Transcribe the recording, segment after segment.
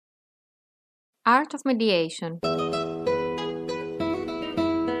Art of Mediation.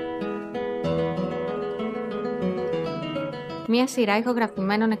 Μια σειρά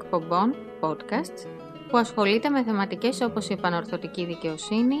ηχογραφημένων εκπομπών, podcasts, που ασχολείται με θεματικές όπως η επανορθωτική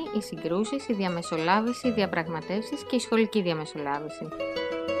δικαιοσύνη, οι συγκρούσεις, η διαμεσολάβηση, οι διαπραγματεύσεις και η σχολική διαμεσολάβηση.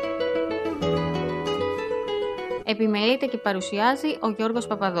 Επιμελείται και παρουσιάζει ο Γιώργος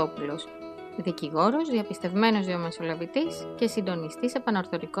Παπαδόπουλος, δικηγόρος, διαπιστευμένος διαμεσολαβητής και συντονιστής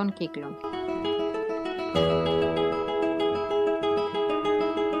επανορθωτικών κύκλων.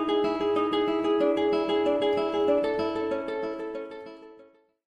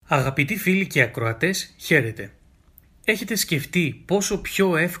 Αγαπητοί φίλοι και ακροατές, χαίρετε. Έχετε σκεφτεί πόσο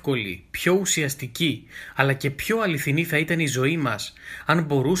πιο εύκολη, πιο ουσιαστική, αλλά και πιο αληθινή θα ήταν η ζωή μας αν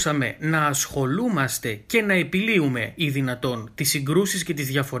μπορούσαμε να ασχολούμαστε και να επιλύουμε ή δυνατόν τις συγκρούσεις και τις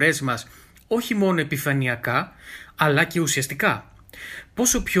διαφορές μας όχι μόνο επιφανειακά, αλλά και ουσιαστικά.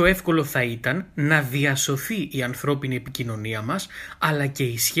 Πόσο πιο εύκολο θα ήταν να διασωθεί η ανθρώπινη επικοινωνία μας, αλλά και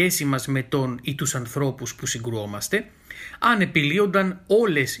η σχέση μας με τον ή τους ανθρώπους που συγκρουόμαστε, αν επιλύονταν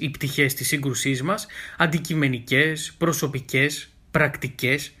όλες οι πτυχές της σύγκρουσής μας, αντικειμενικές, προσωπικές,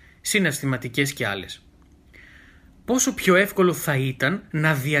 πρακτικές, συναισθηματικές και άλλες. Πόσο πιο εύκολο θα ήταν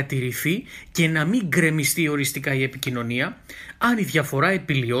να διατηρηθεί και να μην γκρεμιστεί οριστικά η επικοινωνία, αν η διαφορά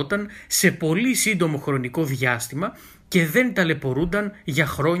επιλυόταν σε πολύ σύντομο χρονικό διάστημα και δεν ταλαιπωρούνταν για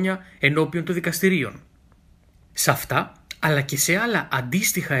χρόνια ενώπιον των δικαστηρίων. Σε αυτά, αλλά και σε άλλα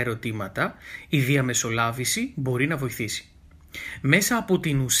αντίστοιχα ερωτήματα, η διαμεσολάβηση μπορεί να βοηθήσει. Μέσα από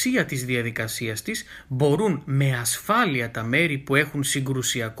την ουσία της διαδικασίας της μπορούν με ασφάλεια τα μέρη που έχουν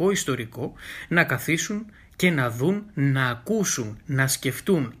συγκρουσιακό ιστορικό να καθίσουν και να δουν, να ακούσουν, να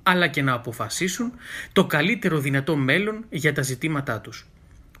σκεφτούν αλλά και να αποφασίσουν το καλύτερο δυνατό μέλλον για τα ζητήματά τους.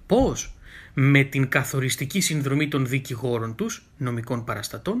 Πώς? Με την καθοριστική συνδρομή των δικηγόρων τους, νομικών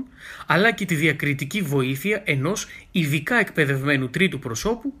παραστατών, αλλά και τη διακριτική βοήθεια ενός ειδικά εκπαιδευμένου τρίτου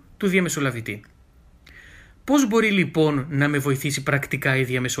προσώπου, του διαμεσολαβητή. Πώς μπορεί λοιπόν να με βοηθήσει πρακτικά η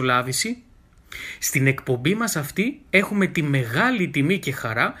διαμεσολάβηση? Στην εκπομπή μας αυτή έχουμε τη μεγάλη τιμή και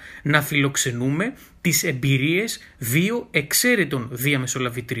χαρά να φιλοξενούμε τις εμπειρίες δύο εξαίρετων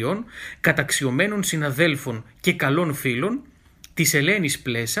διαμεσολαβητριών, καταξιωμένων συναδέλφων και καλών φίλων, της Ελένης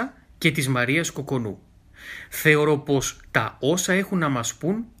Πλέσα και της Μαρίας Κοκονού. Θεωρώ πως τα όσα έχουν να μας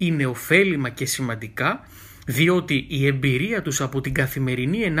πούν είναι ωφέλιμα και σημαντικά, διότι η εμπειρία τους από την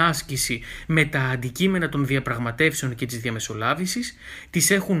καθημερινή ενάσκηση με τα αντικείμενα των διαπραγματεύσεων και της διαμεσολάβησης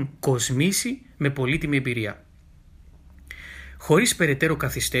τις έχουν κοσμήσει με πολύτιμη εμπειρία. Χωρίς περαιτέρω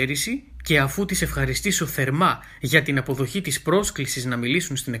καθυστέρηση και αφού τις ευχαριστήσω θερμά για την αποδοχή της πρόσκλησης να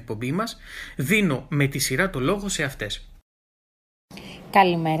μιλήσουν στην εκπομπή μας, δίνω με τη σειρά το λόγο σε αυτές.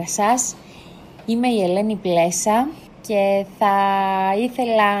 Καλημέρα σας, είμαι η Ελένη Πλέσα και θα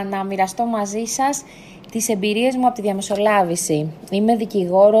ήθελα να μοιραστώ μαζί σας τις εμπειρίες μου από τη διαμεσολάβηση. Είμαι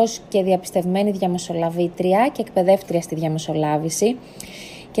δικηγόρος και διαπιστευμένη διαμεσολαβήτρια και εκπαιδεύτρια στη διαμεσολάβηση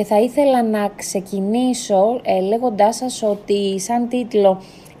και θα ήθελα να ξεκινήσω λέγοντάς σας ότι σαν τίτλο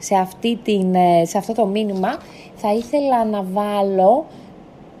σε αυτό το μήνυμα θα ήθελα να βάλω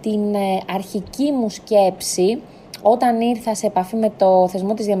την αρχική μου σκέψη όταν ήρθα σε επαφή με το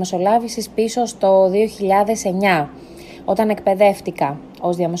θεσμό της διαμεσολάβησης πίσω στο 2009, όταν εκπαιδεύτηκα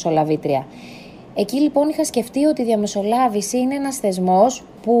ως διαμεσολαβήτρια. Εκεί λοιπόν είχα σκεφτεί ότι η διαμεσολάβηση είναι ένας θεσμός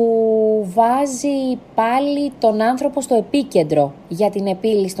που βάζει πάλι τον άνθρωπο στο επίκεντρο για την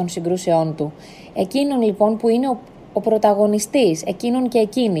επίλυση των συγκρούσεών του. Εκείνον λοιπόν που είναι ο πρωταγωνιστής, εκείνον και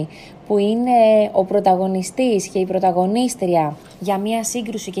εκείνη που είναι ο πρωταγωνιστής και η πρωταγωνίστρια για μία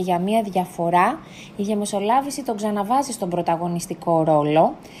σύγκρουση και για μία διαφορά, η διαμεσολάβηση τον ξαναβάζει στον πρωταγωνιστικό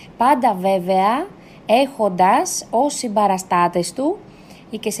ρόλο, πάντα βέβαια έχοντας ως συμπαραστάτες του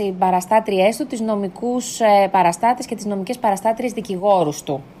ή και συμπαραστάτριές του τις νομικούς παραστάτες και τις νομικές παραστάτριες δικηγόρους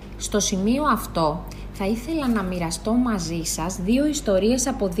του. Στο σημείο αυτό θα ήθελα να μοιραστώ μαζί σας δύο ιστορίες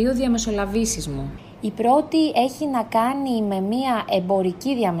από δύο διαμεσολαβήσεις μου. Η πρώτη έχει να κάνει με μία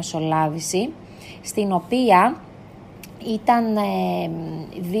εμπορική διαμεσολάβηση, στην οποία ήταν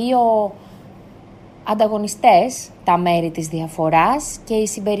δύο ανταγωνιστές τα μέρη της διαφοράς και η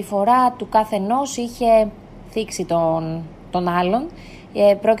συμπεριφορά του καθενός είχε θίξει τον άλλον.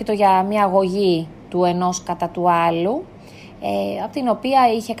 Πρόκειτο για μία αγωγή του ενός κατά του άλλου, από την οποία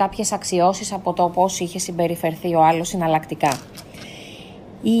είχε κάποιες αξιώσεις από το πώς είχε συμπεριφερθεί ο άλλος συναλλακτικά.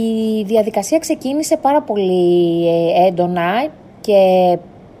 Η διαδικασία ξεκίνησε πάρα πολύ έντονα και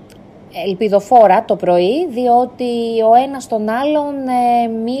ελπιδοφόρα το πρωί, διότι ο ένας τον άλλον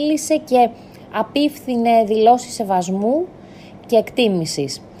μίλησε και απίφθινε δηλώσεις σεβασμού και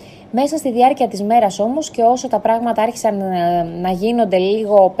εκτίμησης. Μέσα στη διάρκεια της μέρας όμως και όσο τα πράγματα άρχισαν να γίνονται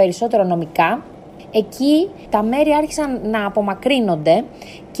λίγο περισσότερο νομικά, Εκεί τα μέρη άρχισαν να απομακρύνονται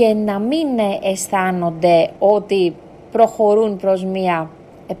και να μην αισθάνονται ότι προχωρούν προς μία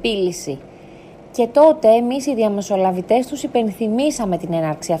επίλυση. Και τότε εμείς οι διαμεσολαβητές τους υπενθυμίσαμε την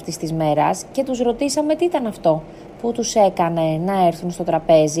έναρξη αυτής της μέρας και τους ρωτήσαμε τι ήταν αυτό που τους έκανε να έρθουν στο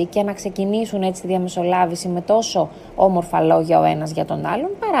τραπέζι και να ξεκινήσουν έτσι τη διαμεσολάβηση με τόσο όμορφα λόγια ο ένας για τον άλλον,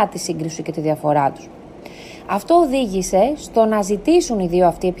 παρά τη σύγκριση και τη διαφορά τους. Αυτό οδήγησε στο να ζητήσουν οι δύο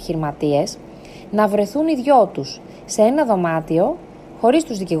αυτοί επιχειρηματίες να βρεθούν οι δυο τους σε ένα δωμάτιο, χωρίς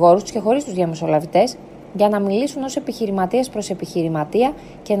τους δικηγόρους τους και χωρίς τους διαμεσολαβητές, για να μιλήσουν ως επιχειρηματίες προς επιχειρηματία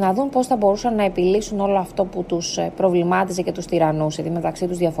και να δουν πώς θα μπορούσαν να επιλύσουν όλο αυτό που τους προβλημάτιζε και τους τυραννούσε, τη μεταξύ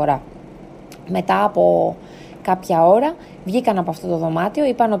τους διαφορά. Μετά από κάποια ώρα βγήκαν από αυτό το δωμάτιο,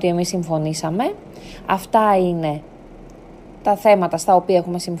 είπαν ότι εμείς συμφωνήσαμε, αυτά είναι τα θέματα στα οποία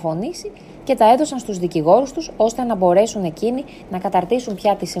έχουμε συμφωνήσει και τα έδωσαν στους δικηγόρους τους ώστε να μπορέσουν εκείνοι να καταρτήσουν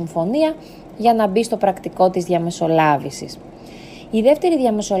πια τη συμφωνία για να μπει στο πρακτικό της διαμεσολάβησης. Η δεύτερη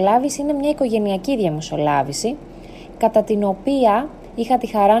διαμεσολάβηση είναι μια οικογενειακή διαμεσολάβηση, κατά την οποία είχα τη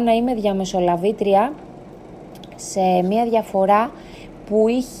χαρά να είμαι διαμεσολαβήτρια σε μια διαφορά που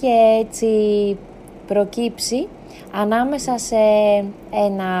είχε έτσι προκύψει ανάμεσα σε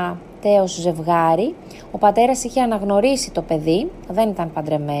ένα τέος ζευγάρι. Ο πατέρας είχε αναγνωρίσει το παιδί, δεν ήταν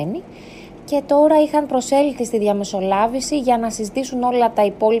παντρεμένοι και τώρα είχαν προσέλθει στη διαμεσολάβηση για να συζητήσουν όλα τα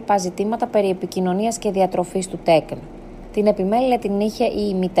υπόλοιπα ζητήματα περί επικοινωνίας και διατροφής του τέκνου. Την επιμέλεια την είχε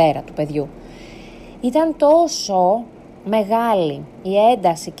η μητέρα του παιδιού. Ήταν τόσο μεγάλη η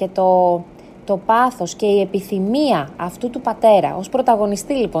ένταση και το πάθος και η επιθυμία αυτού του πατέρα ως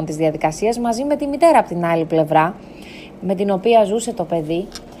πρωταγωνιστή λοιπόν της διαδικασίας, μαζί με τη μητέρα από την άλλη πλευρά με την οποία ζούσε το παιδί,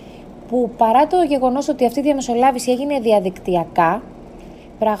 που παρά το γεγονός ότι αυτή η διαμεσολάβηση έγινε διαδικτυακά,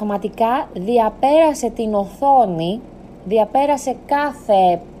 πραγματικά διαπέρασε την οθόνη, διαπέρασε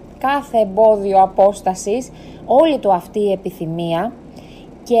κάθε εμπόδιο απόστασης, όλη του αυτή η επιθυμία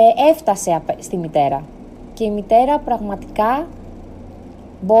και έφτασε στη μητέρα. Και η μητέρα πραγματικά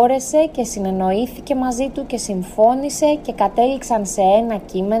μπόρεσε και συνεννοήθηκε μαζί του και συμφώνησε και κατέληξαν σε ένα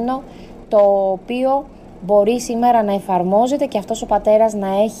κείμενο το οποίο μπορεί σήμερα να εφαρμόζεται και αυτός ο πατέρας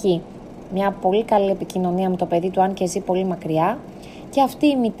να έχει μια πολύ καλή επικοινωνία με το παιδί του, αν και ζει πολύ μακριά, και αυτή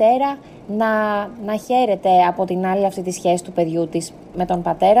η μητέρα να χαίρεται από την άλλη αυτή τη σχέση του παιδιού της με τον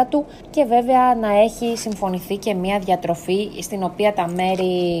πατέρα του και βέβαια να έχει συμφωνηθεί και μια διατροφή στην οποία τα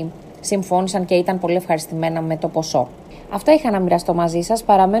μέρη συμφώνησαν και ήταν πολύ ευχαριστημένα με το ποσό. Αυτά είχα να μοιραστώ μαζί σας,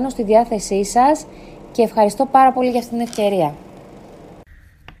 παραμένω στη διάθεσή σας και ευχαριστώ πάρα πολύ για αυτή την ευκαιρία.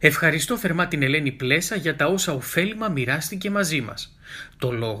 Ευχαριστώ θερμά την Ελένη Πλέσα για τα όσα ωφέλιμα μοιράστηκε μαζί μας.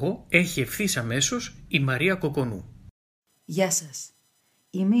 Το λόγο έχει ευθύς αμέσως η Μαρία Κοκονού. Γεια σας.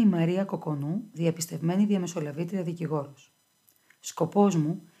 Είμαι η Μαρία Κοκονού, διαπιστευμένη διαμεσολαβήτρια δικηγόρος. Σκοπός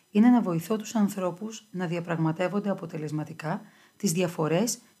μου είναι να βοηθώ τους ανθρώπους να διαπραγματεύονται αποτελεσματικά τις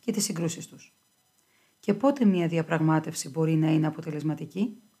διαφορές και τις συγκρούσεις τους. Και πότε μια διαπραγμάτευση μπορεί να είναι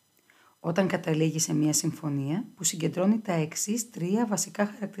αποτελεσματική? Όταν καταλήγει σε μια συμφωνία που συγκεντρώνει τα εξής 3 βασικά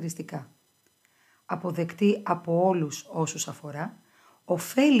χαρακτηριστικά. Αποδεκτή από όλους όσους αφορά,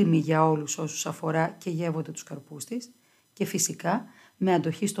 ωφέλιμη για όλους όσους αφορά και γεύονται τους καρπούς της και φυσικά με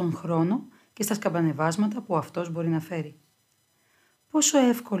αντοχή στον χρόνο και στα σκαμπανεβάσματα που αυτός μπορεί να φέρει. Πόσο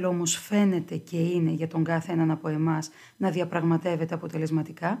εύκολο όμως φαίνεται και είναι για τον κάθε έναν από εμάς να διαπραγματεύεται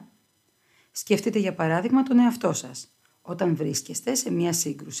αποτελεσματικά? Σκεφτείτε για παράδειγμα τον εαυτό σας, όταν βρίσκεστε σε μια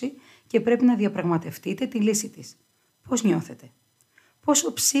σύγκρουση και πρέπει να διαπραγματευτείτε τη λύση της. Πώς νιώθετε?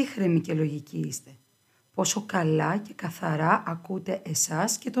 Πόσο ψύχρεμοι και λογικοί είστε? Πόσο καλά και καθαρά ακούτε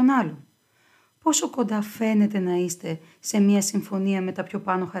εσάς και τον άλλον? Πόσο κοντά φαίνεται να είστε σε μια συμφωνία με τα πιο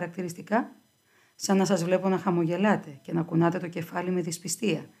πάνω χαρακτηριστικά? Σαν να σας βλέπω να χαμογελάτε και να κουνάτε το κεφάλι με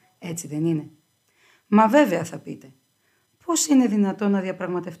δυσπιστία, έτσι δεν είναι? Μα βέβαια θα πείτε. Πώς είναι δυνατόν να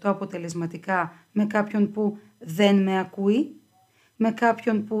διαπραγματευτώ αποτελεσματικά με κάποιον που δεν με ακούει, με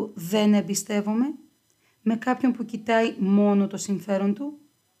κάποιον που δεν εμπιστεύομαι, με κάποιον που κοιτάει μόνο το συμφέρον του?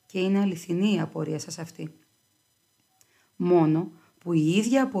 Και είναι αληθινή η απορία σας αυτή. Μόνο που η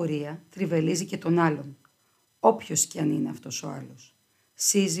ίδια απορία τριβελίζει και τον άλλον, όποιος κι αν είναι αυτός ο άλλος.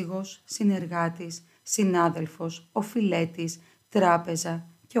 Σύζυγος, συνεργάτης, συνάδελφος, οφειλέτης, τράπεζα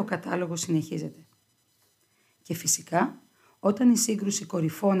και ο κατάλογος συνεχίζεται. Και φυσικά, όταν η σύγκρουση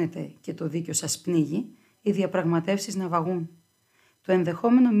κορυφώνεται και το δίκιο σας πνίγει, οι διαπραγματεύσεις ναυαγούν. Το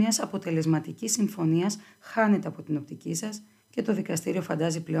ενδεχόμενο μιας αποτελεσματικής συμφωνίας χάνεται από την οπτική σας και το δικαστήριο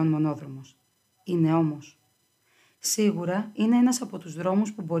φαντάζει πλέον μονόδρομος. Είναι όμως. Σίγουρα είναι ένας από τους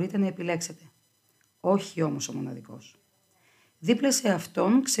δρόμους που μπορείτε να επιλέξετε. Όχι όμως ο μοναδικός. Δίπλα σε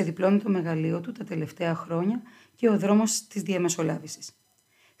αυτόν ξεδιπλώνει το μεγαλείο του τα τελευταία χρόνια και ο δρόμος της διαμεσολάβησης.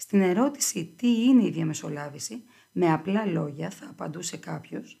 Στην ερώτηση τι είναι η διαμεσολάβηση, με απλά λόγια θα απαντούσε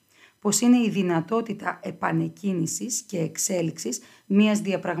κάποιος πως είναι η δυνατότητα επανεκκίνησης και εξέλιξης μιας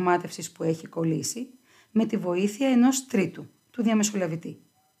διαπραγμάτευσης που έχει κολλήσει με τη βοήθεια ενός τρίτου, του διαμεσολαβητή.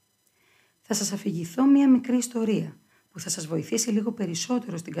 Θα σας αφηγηθώ μια μικρή ιστορία που θα σας βοηθήσει λίγο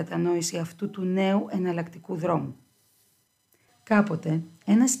περισσότερο στην κατανόηση αυτού του νέου εναλλακτικού δρόμου. Κάποτε,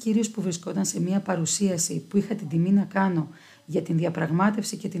 ένας κύριος που βρισκόταν σε μια παρουσίαση που είχα την τιμή να κάνω για την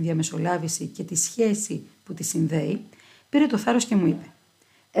διαπραγμάτευση και την διαμεσολάβηση και τη σχέση που τη συνδέει, πήρε το θάρρος και μου είπε: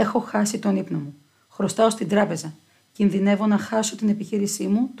 «Έχω χάσει τον ύπνο μου, χρωστάω στην τράπεζα, κινδυνεύω να χάσω την επιχείρησή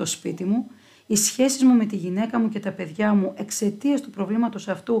μου, το σπίτι μου, οι σχέσεις μου με τη γυναίκα μου και τα παιδιά μου εξαιτίας του προβλήματος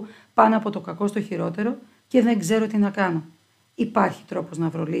αυτού πάνω από το κακό στο χειρότερο και δεν ξέρω τι να κάνω. Υπάρχει τρόπος να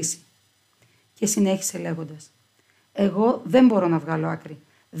βρω λύση». Και συνέχισε λέγοντας: «Εγώ δεν μπορώ να βγάλω άκρη.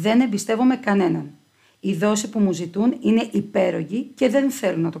 Δεν εμπιστεύομαι κανέναν. Η δόση που μου ζητούν είναι υπέρογη και δεν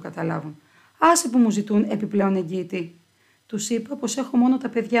θέλουν να το καταλάβουν. Άσε που μου ζητούν επιπλέον εγγυητή. Τους είπα πως έχω μόνο τα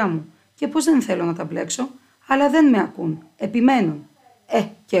παιδιά μου και πως δεν θέλω να τα μπλέξω, αλλά δεν με ακούν. Επιμένουν.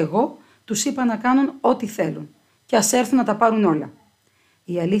 Και εγώ τους είπα να κάνουν ό,τι θέλουν και ας έρθουν να τα πάρουν όλα.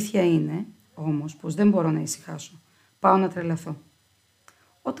 Η αλήθεια είναι όμως πως δεν μπορώ να ησυχάσω. Πάω να τρελαθώ».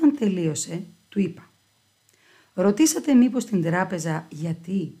 Όταν τελείωσε, του είπα: «Ρωτήσατε μήπως την τράπεζα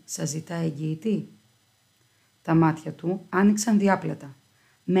γιατί σας ζητά εγγυητή?» Τα μάτια του άνοιξαν διάπλατα.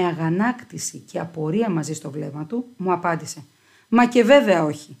 Με αγανάκτηση και απορία μαζί στο βλέμμα του, μου απάντησε: «Μα και βέβαια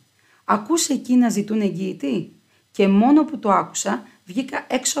όχι. Ακούσε εκεί να ζητούν εγγυητή και μόνο που το άκουσα βγήκα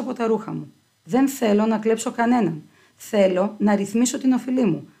έξω από τα ρούχα μου. Δεν θέλω να κλέψω κανέναν. Θέλω να ρυθμίσω την οφειλή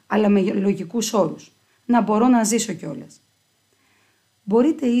μου, αλλά με λογικούς όρους. Να μπορώ να ζήσω κιόλας».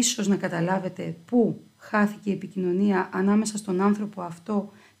 Μπορείτε ίσως να καταλάβετε πού χάθηκε η επικοινωνία ανάμεσα στον άνθρωπο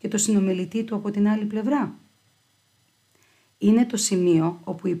αυτό και το συνομιλητή του από την άλλη πλευρά. Είναι το σημείο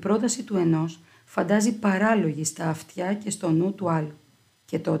όπου η πρόταση του ενός φαντάζει παράλογη στα αυτιά και στο νου του άλλου.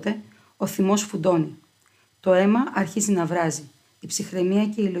 Και τότε ο θυμός φουντώνει. Το αίμα αρχίζει να βράζει. Η ψυχραιμία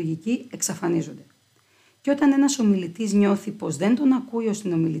και η λογική εξαφανίζονται. Και όταν ένας ομιλητής νιώθει πως δεν τον ακούει ο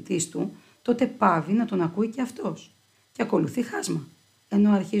συνομιλητής του, τότε πάβει να τον ακούει και αυτός. Και ακολουθεί χάσμα,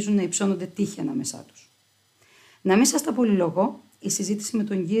 ενώ αρχίζουν να υψώνονται τείχη ανάμεσά τους. Να μην σας τα πολυλογώ, η συζήτηση με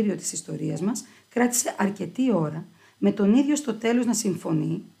τον κύριο της ιστορίας μας κράτησε αρκετή ώρα, με τον ίδιο στο τέλος να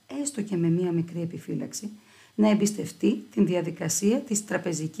συμφωνεί, έστω και με μία μικρή επιφύλαξη, να εμπιστευτεί την διαδικασία της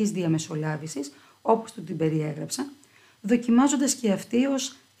τραπεζικής διαμεσολάβησης, όπως του την περιέγραψα, δοκιμάζοντας και αυτή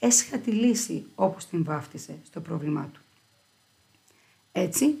ως έσχατη λύση, όπως την βάφτισε, στο πρόβλημά του.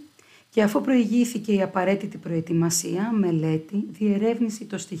 Έτσι, και αφού προηγήθηκε η απαραίτητη προετοιμασία, μελέτη, διερεύνηση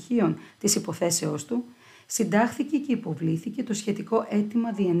των στοιχείων της υποθέσεώς του, συντάχθηκε και υποβλήθηκε το σχετικό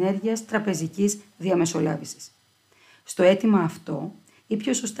αίτημα διενέργειας τραπεζικής διαμεσολάβησης. Στο αίτημα αυτό, ή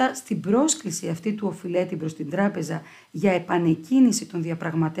πιο σωστά στην πρόσκληση αυτή του οφειλέτη προς την τράπεζα για επανεκκίνηση των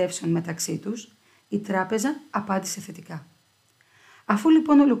διαπραγματεύσεων μεταξύ τους, η τράπεζα απάντησε θετικά. Αφού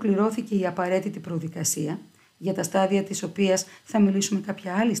λοιπόν ολοκληρώθηκε η απαραίτητη προδικασία, για τα στάδια της οποίας θα μιλήσουμε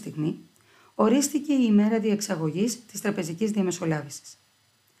κάποια άλλη στιγμή, ορίστηκε η ημέρα διεξαγωγής της τραπεζικής διαμεσολάβησης.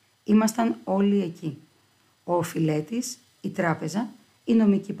 Ήμασταν όλοι εκεί. Ο οφειλέτης, η τράπεζα, οι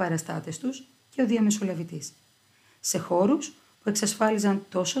νομικοί παραστάτες τους και ο διαμεσολαβητής. Σε χώρους που εξασφάλιζαν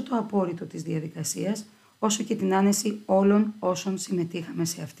τόσο το απόρριτο της διαδικασίας, όσο και την άνεση όλων όσων συμμετείχαμε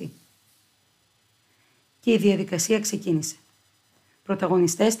σε αυτή. Και η διαδικασία ξεκίνησε.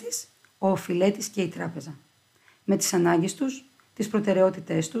 Πρωταγωνιστές της, ο οφειλέτης και η τράπεζα. Με τις ανάγκες τους, τις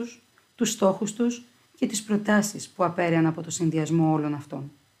προτεραιότητές τους, τους στόχους τους και τις προτάσεις που απέραιαν από το συνδυασμό όλων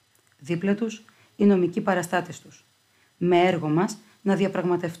αυτών. Δίπλα τους, οι νομικοί παραστάτες τους. Με έργο μας να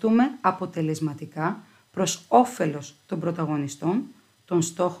διαπραγματευτούμε αποτελεσματικά προς όφελος των πρωταγωνιστών, των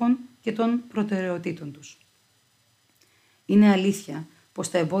στόχων και των προτεραιοτήτων τους. Είναι αλήθεια πως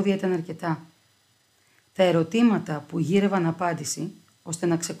τα εμπόδια ήταν αρκετά. Τα ερωτήματα που γύρευαν απάντηση, ώστε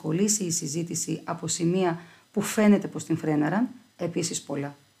να ξεκολλήσει η συζήτηση από σημεία που φαίνεται πως την φρέναραν, επίσης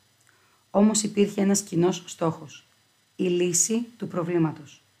πολλά. Όμως υπήρχε ένας κοινός στόχος, η λύση του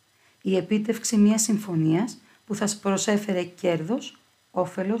προβλήματος, η επίτευξη μιας συμφωνίας που θα προσέφερε κέρδος,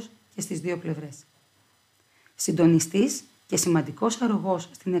 όφελος και στις δύο πλευρές. Συντονιστής και σημαντικός αρρωγός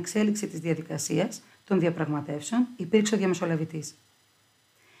στην εξέλιξη της διαδικασίας των διαπραγματεύσεων υπήρξε ο διαμεσολαβητής.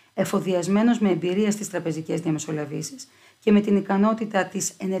 Εφοδιασμένος με εμπειρία στις τραπεζικές διαμεσολαβήσεις και με την ικανότητα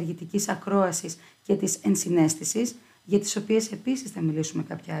της ενεργητικής ακρόασης και της ενσυναίσθησης, για τις οποίες επίσης θα μιλήσουμε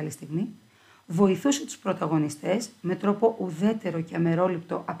κάποια άλλη στιγμή, βοηθούσε τους πρωταγωνιστές με τρόπο ουδέτερο και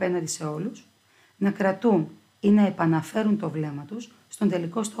αμερόληπτο απέναντι σε όλους να κρατούν ή να επαναφέρουν το βλέμμα τους στον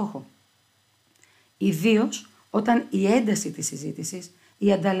τελικό στόχο. Ιδίως όταν η ένταση της συζήτησης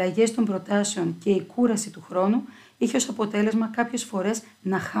οι ανταλλαγές των προτάσεων και η κούραση του χρόνου είχε ως αποτέλεσμα κάποιες φορές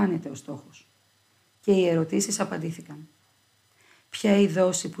να χάνεται ο στόχος. Και οι ερωτήσεις απαντήθηκαν. Ποια η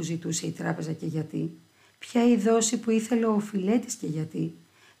δόση που ζητούσε η τράπεζα και γιατί, ποια η δόση που ήθελε ο οφειλέτης και γιατί,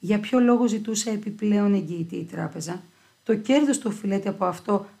 για ποιο λόγο ζητούσε επιπλέον εγγυητή η τράπεζα, το κέρδος του οφειλέτη από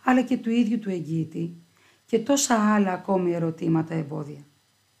αυτό αλλά και του ίδιου του εγγυητή και τόσα άλλα ακόμη ερωτήματα εμπόδια.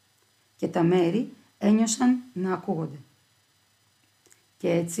 Και τα μέρη ένιωσαν να ακούγονται. Και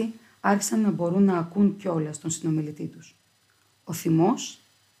έτσι άρχισαν να μπορούν να ακούν κιόλας τον συνομιλητή τους. Ο θυμός,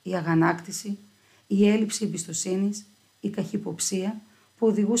 η αγανάκτηση, η έλλειψη εμπιστοσύνης, η καχυποψία που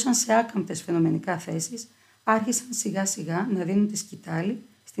οδηγούσαν σε άκαμπτες φαινομενικά θέσεις άρχισαν σιγά σιγά να δίνουν τη σκητάλη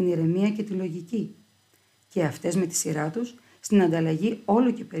στην ηρεμία και τη λογική και αυτές με τη σειρά τους στην ανταλλαγή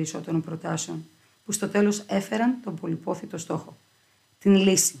όλο και περισσότερων προτάσεων που στο τέλος έφεραν τον πολυπόθητο στόχο, την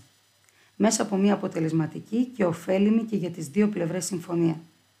λύση, μέσα από μια αποτελεσματική και ωφέλιμη και για τις δύο πλευρές συμφωνία.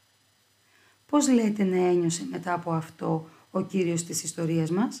 Πώς λέτε να ένιωσε μετά από αυτό ο κύριος της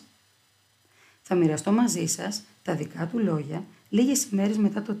ιστορίας μας? Θα μοιραστώ μαζί σας τα δικά του λόγια λίγες ημέρες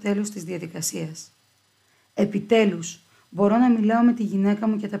μετά το τέλος της διαδικασίας. Επιτέλους, μπορώ να μιλάω με τη γυναίκα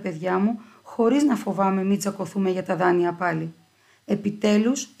μου και τα παιδιά μου χωρίς να φοβάμαι μην τσακωθούμε για τα δάνεια πάλι.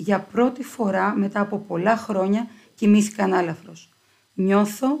 Επιτέλους, για πρώτη φορά μετά από πολλά χρόνια κοιμήθηκα ανάλαφρος.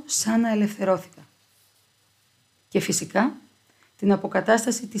 Νιώθω σαν να ελευθερώθηκα. Και φυσικά, την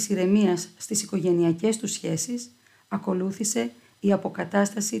αποκατάσταση της ηρεμίας στις οικογενειακές του σχέσεις ακολούθησε η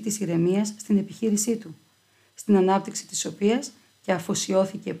αποκατάσταση της ηρεμίας στην επιχείρησή του, στην ανάπτυξη της οποίας και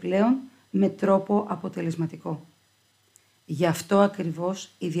αφοσιώθηκε πλέον με τρόπο αποτελεσματικό. Γι' αυτό ακριβώς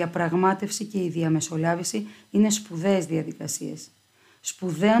η διαπραγμάτευση και η διαμεσολάβηση είναι σπουδαίες διαδικασίες,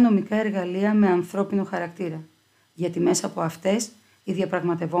 σπουδαία νομικά εργαλεία με ανθρώπινο χαρακτήρα, γιατί μέσα από αυτές οι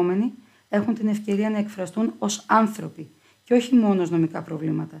διαπραγματευόμενοι έχουν την ευκαιρία να εκφραστούν ως άνθρωποι και όχι μόνο ως νομικά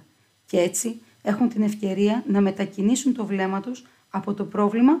προβλήματα και έτσι έχουν την ευκαιρία να μετακινήσουν το βλέμμα τους από το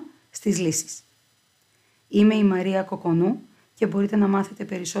πρόβλημα στις λύσεις. Είμαι η Μαρία Κοκονού και μπορείτε να μάθετε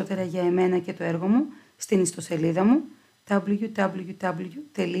περισσότερα για εμένα και το έργο μου στην ιστοσελίδα μου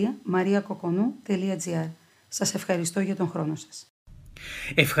www.mariakokonou.gr. Σας ευχαριστώ για τον χρόνο σας.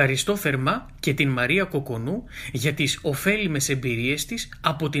 Ευχαριστώ θερμά και την Μαρία Κοκονού για τις ωφέλιμες εμπειρίες της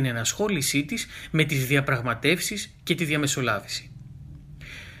από την ενασχόλησή της με τις διαπραγματεύσεις και τη διαμεσολάβηση.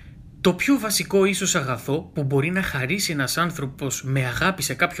 Το πιο βασικό ίσως αγαθό που μπορεί να χαρίσει ένας άνθρωπος με αγάπη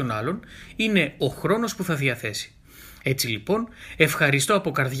σε κάποιον άλλον είναι ο χρόνος που θα διαθέσει. Έτσι λοιπόν, ευχαριστώ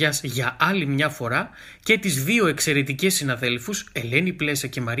από καρδιάς για άλλη μια φορά και τις δύο εξαιρετικές συναδέλφους, Ελένη Πλέσα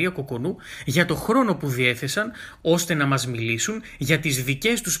και Μαρία Κοκονού, για το χρόνο που διέθεσαν ώστε να μας μιλήσουν για τις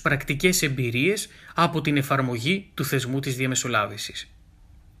δικές τους πρακτικές εμπειρίες από την εφαρμογή του θεσμού της διαμεσολάβησης.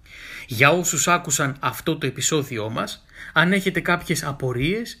 Για όσους άκουσαν αυτό το επεισόδιό μας, αν έχετε κάποιες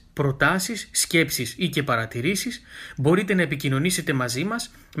απορίες, προτάσεις, σκέψεις ή και παρατηρήσεις, μπορείτε να επικοινωνήσετε μαζί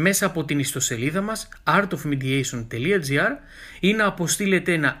μας μέσα από την ιστοσελίδα μας artofmediation.gr ή να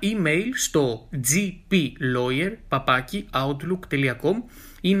αποστείλετε ένα email στο gplawyer@outlook.com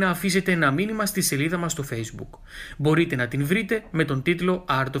ή να αφήσετε ένα μήνυμα στη σελίδα μας στο Facebook. Μπορείτε να την βρείτε με τον τίτλο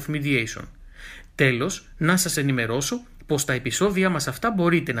Art of Mediation. Τέλος, να σας ενημερώσω πως τα επεισόδια μας αυτά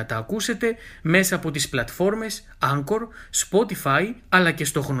μπορείτε να τα ακούσετε μέσα από τις πλατφόρμες Anchor, Spotify αλλά και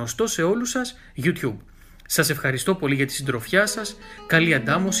στο γνωστό σε όλους σας YouTube. Σας ευχαριστώ πολύ για τη συντροφιά σας. Καλή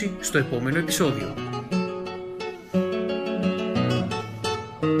αντάμωση στο επόμενο επεισόδιο.